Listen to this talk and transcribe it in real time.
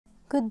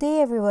Good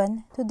day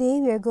everyone. Today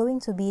we are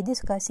going to be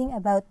discussing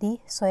about the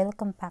soil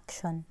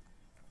compaction.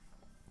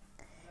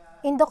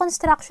 In the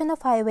construction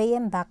of highway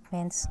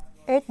embankments,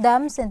 earth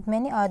dams and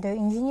many other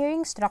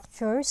engineering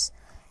structures,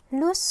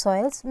 loose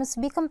soils must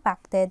be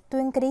compacted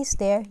to increase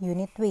their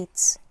unit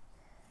weights.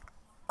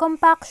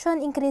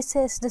 Compaction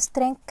increases the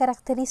strength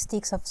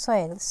characteristics of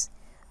soils,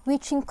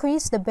 which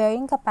increase the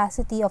bearing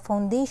capacity of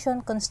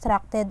foundation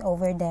constructed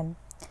over them.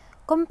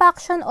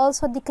 Compaction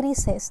also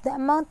decreases the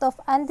amount of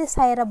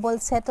undesirable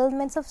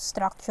settlements of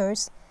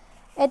structures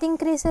and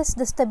increases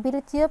the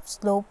stability of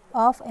slope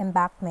of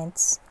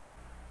embankments.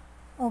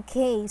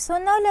 Okay, so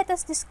now let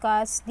us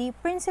discuss the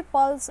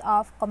principles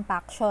of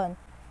compaction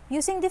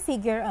using the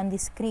figure on the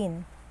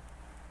screen.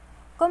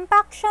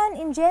 Compaction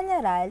in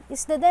general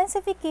is the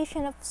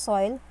densification of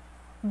soil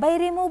by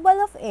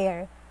removal of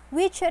air,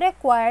 which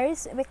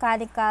requires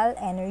mechanical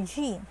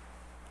energy.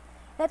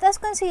 Let us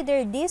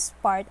consider this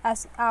part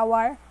as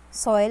our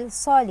soil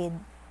solid.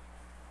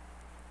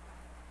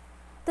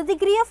 The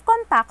degree of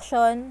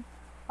compaction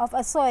of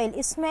a soil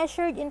is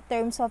measured in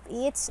terms of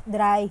its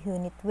dry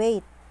unit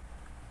weight.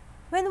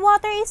 When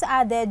water is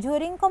added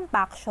during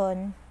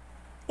compaction,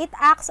 it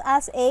acts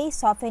as a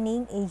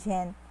softening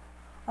agent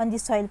on the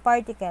soil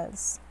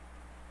particles.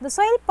 The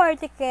soil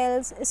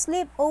particles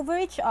slip over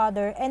each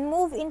other and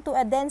move into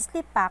a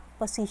densely packed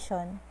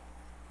position.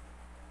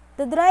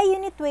 The dry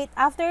unit weight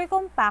after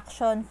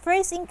compaction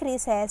first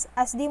increases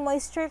as the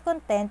moisture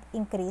content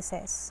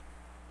increases.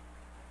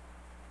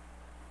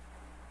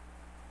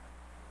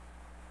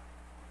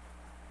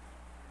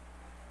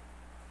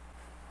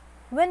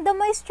 When the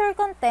moisture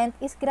content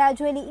is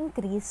gradually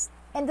increased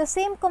and the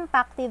same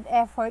compactive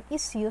effort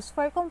is used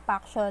for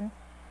compaction,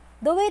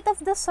 the weight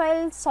of the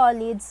soil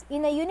solids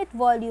in a unit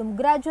volume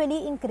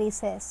gradually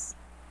increases.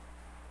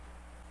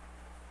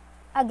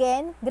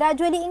 Again,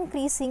 gradually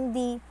increasing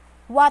the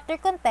water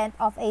content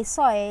of a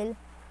soil,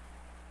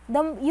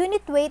 the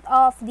unit weight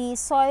of the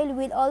soil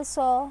will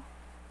also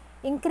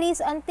increase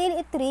until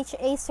it reaches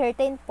a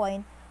certain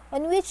point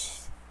on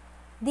which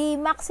the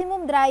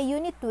maximum dry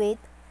unit weight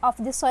of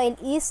the soil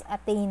is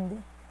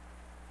attained,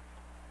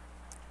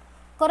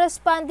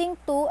 corresponding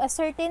to a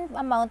certain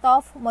amount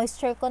of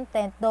moisture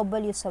content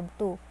W sub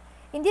 2.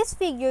 In this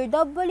figure,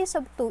 W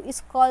sub 2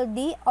 is called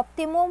the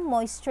optimum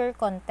moisture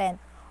content,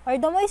 or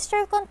the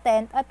moisture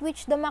content at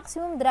which the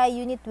maximum dry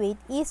unit weight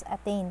is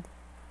attained.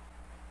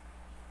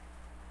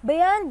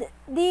 Beyond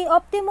the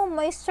optimum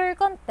moisture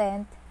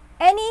content,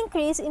 any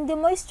increase in the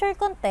moisture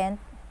content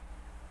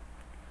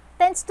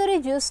tends to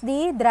reduce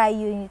the dry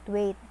unit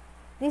weight.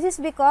 This is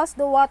because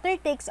the water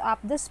takes up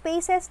the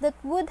spaces that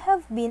would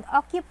have been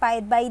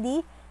occupied by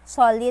the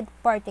solid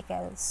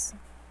particles.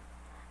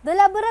 The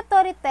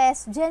laboratory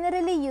test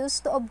generally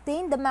used to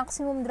obtain the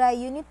maximum dry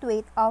unit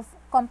weight of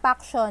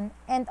compaction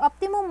and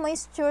optimum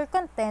moisture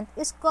content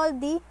is called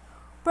the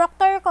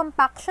Proctor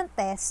compaction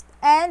test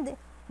and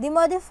the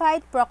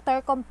modified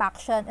Proctor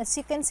compaction, as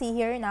you can see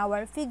here in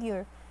our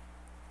figure.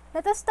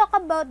 Let us talk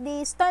about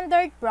the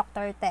standard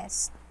Proctor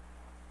test.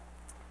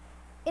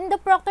 In the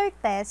Proctor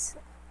test,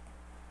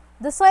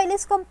 the soil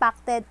is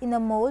compacted in a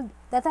mold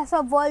that has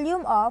a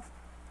volume of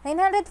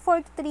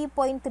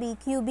 943.3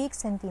 cubic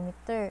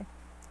centimeter.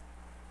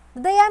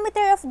 The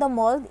diameter of the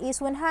mold is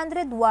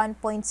 101.6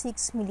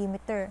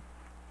 mm.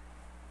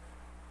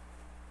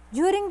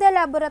 During the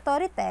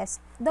laboratory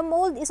test, the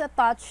mold is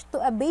attached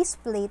to a base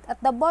plate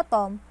at the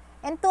bottom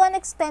and to an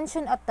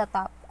extension at the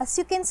top, as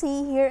you can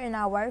see here in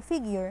our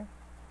figure.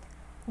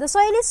 The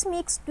soil is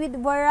mixed with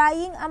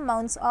varying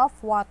amounts of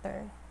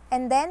water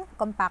and then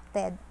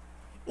compacted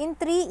in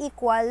 3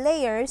 equal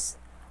layers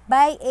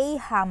by a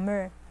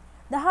hammer.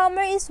 The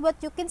hammer is what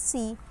you can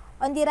see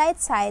on the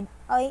right side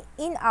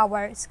in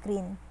our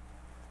screen.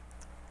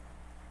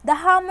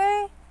 The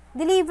hammer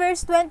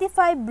delivers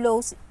 25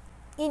 blows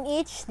in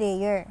each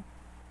layer.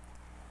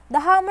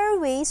 The hammer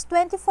weighs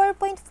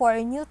 24.4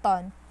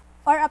 Newton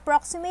or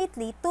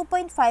approximately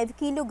 2.5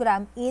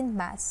 kg in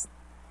mass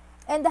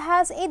and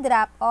has a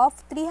drop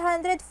of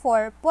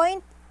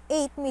 304.8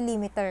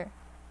 mm.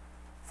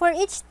 For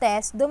each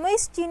test, the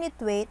moist unit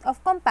weight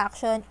of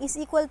compaction is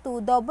equal to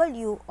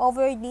W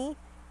over the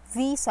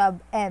V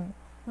sub M,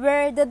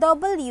 where the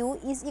W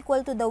is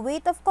equal to the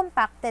weight of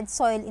compacted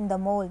soil in the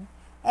mold,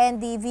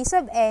 and the V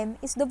sub M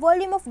is the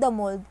volume of the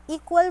mold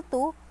equal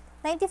to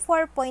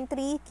 94.3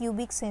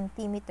 cubic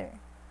centimeter.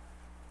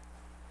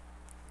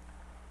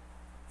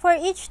 For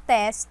each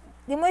test,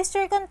 the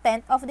moisture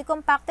content of the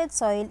compacted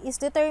soil is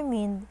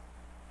determined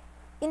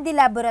in the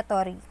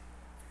laboratory.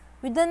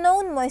 With the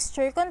known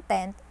moisture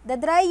content, the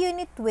dry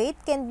unit weight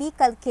can be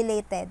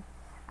calculated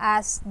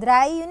as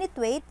dry unit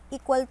weight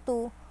equal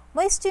to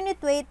moist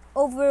unit weight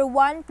over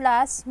 1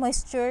 plus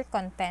moisture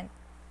content.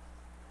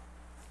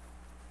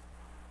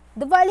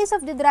 The values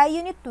of the dry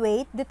unit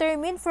weight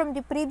determined from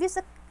the previous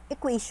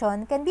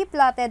equation can be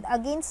plotted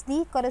against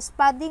the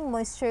corresponding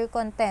moisture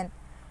content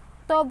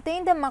to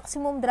obtain the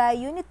maximum dry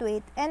unit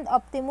weight and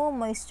optimum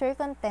moisture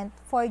content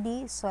for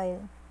the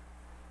soil.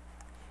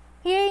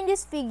 Here in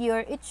this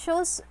figure, it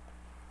shows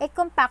a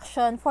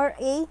compaction for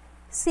a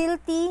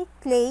silty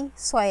clay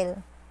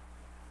soil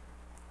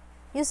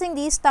using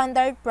the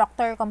standard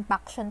Proctor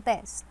compaction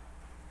test.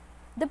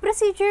 The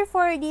procedure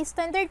for the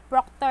standard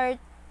Proctor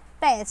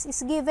test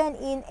is given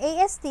in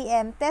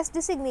ASTM test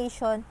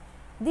designation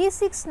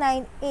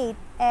D698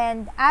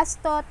 and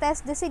ASTO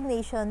test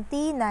designation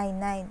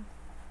T99.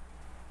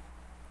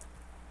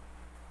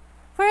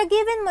 For a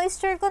given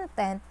moisture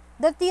content,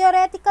 the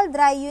theoretical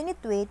dry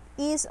unit weight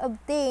is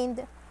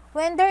obtained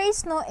when there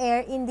is no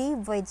air in the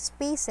void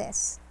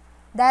spaces.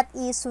 That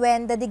is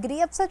when the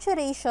degree of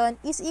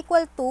saturation is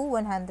equal to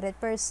 100%.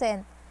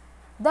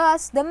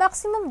 Thus, the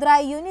maximum dry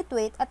unit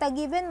weight at a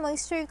given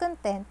moisture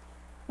content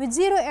with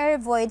zero air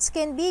voids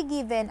can be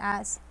given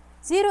as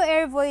zero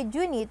air void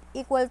unit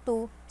equal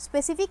to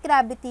specific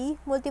gravity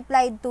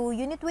multiplied to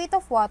unit weight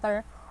of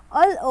water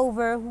all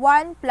over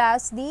 1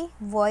 plus the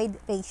void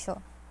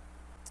ratio.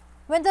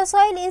 When the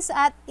soil is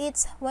at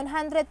its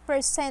 100%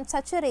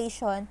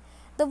 saturation,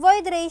 the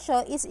void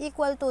ratio is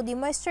equal to the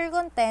moisture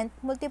content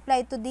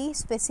multiplied to the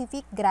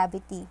specific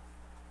gravity.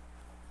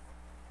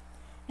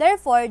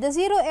 Therefore, the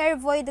zero air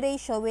void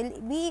ratio will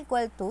be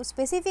equal to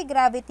specific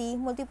gravity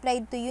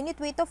multiplied to unit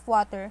weight of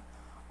water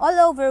all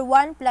over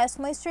 1 plus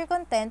moisture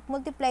content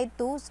multiplied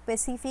to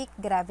specific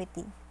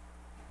gravity.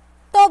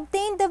 To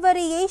obtain the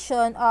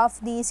variation of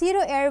the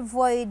zero air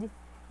void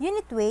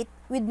unit weight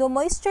with no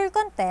moisture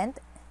content,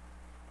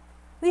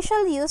 we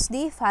shall use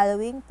the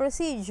following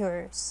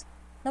procedures.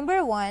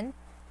 Number 1,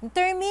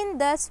 determine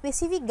the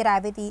specific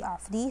gravity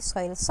of the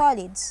soil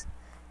solids.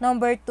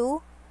 Number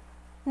 2,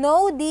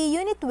 know the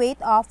unit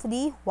weight of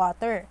the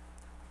water.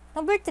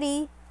 Number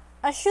 3,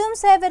 assume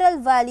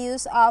several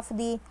values of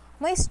the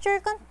moisture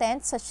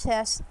content such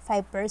as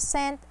 5%,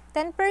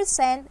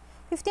 10%,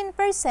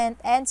 15%,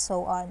 and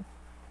so on.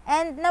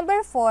 And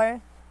number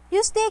 4,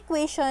 use the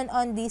equation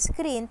on the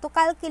screen to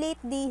calculate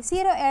the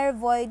zero air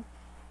void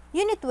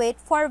unit weight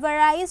for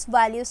various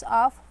values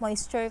of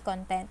moisture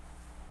content.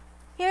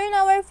 Here in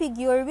our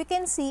figure, we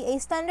can see a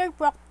standard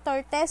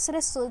Proctor test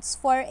results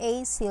for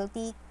a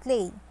silty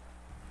clay.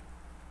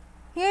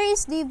 Here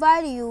is the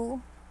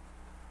value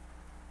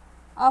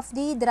of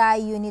the dry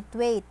unit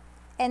weight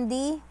and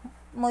the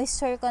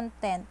moisture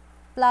content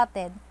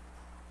plotted.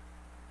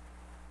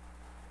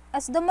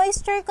 As the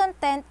moisture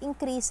content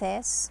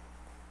increases,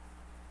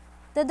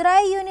 the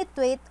dry unit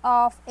weight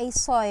of a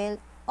soil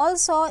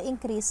also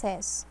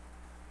increases,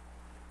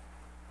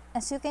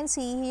 as you can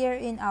see here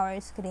in our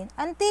screen,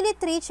 until it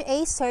reaches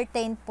a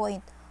certain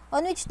point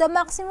on which the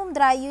maximum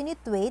dry unit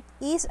weight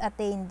is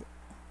attained,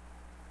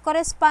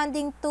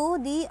 corresponding to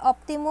the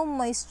optimum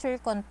moisture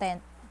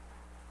content.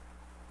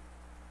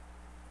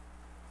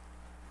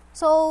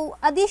 So,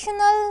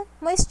 additional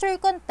moisture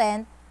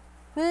content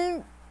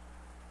will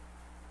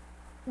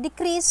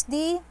decrease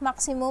the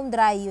maximum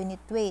dry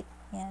unit weight.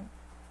 Yan.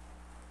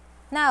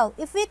 Now,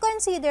 if we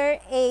consider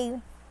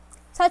a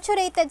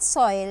saturated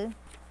soil,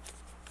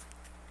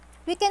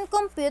 we can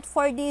compute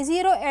for the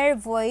zero air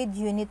void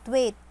unit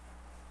weight.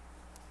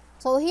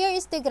 So, here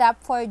is the graph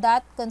for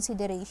that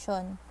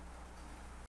consideration.